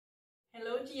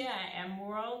Hello dear IM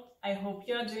world, I hope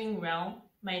you are doing well.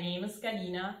 My name is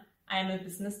Galina. I am a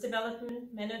business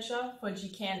development manager for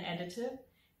GKN Additive,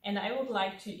 and I would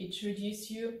like to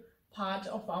introduce you part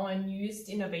of our newest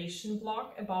innovation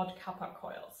blog about copper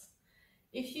coils.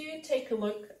 If you take a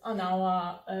look on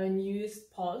our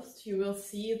newest post, you will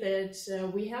see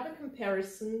that we have a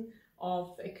comparison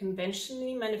of a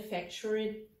conventionally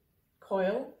manufactured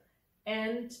coil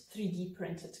and 3D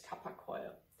printed copper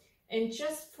coil. And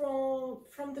just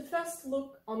from the first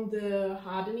look on the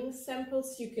hardening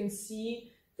samples, you can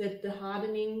see that the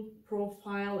hardening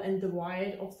profile and the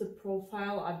wide of the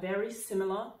profile are very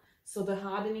similar. So the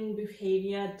hardening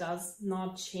behavior does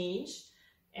not change.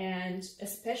 And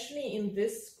especially in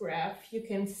this graph, you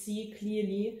can see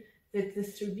clearly that the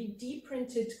 3D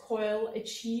printed coil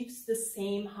achieves the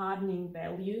same hardening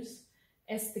values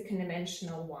as the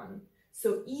conventional one.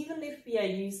 So even if we are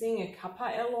using a copper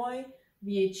alloy,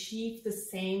 we achieve the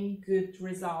same good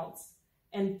results,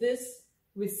 and this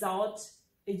without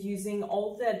using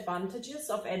all the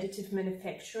advantages of additive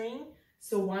manufacturing.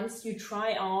 So once you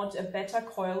try out a better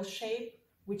coil shape,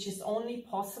 which is only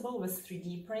possible with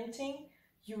 3D printing,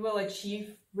 you will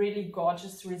achieve really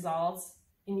gorgeous results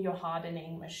in your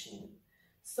hardening machine.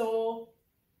 So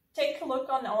take a look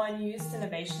on our newest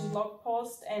innovation blog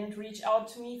post and reach out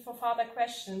to me for further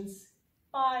questions.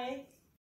 Bye!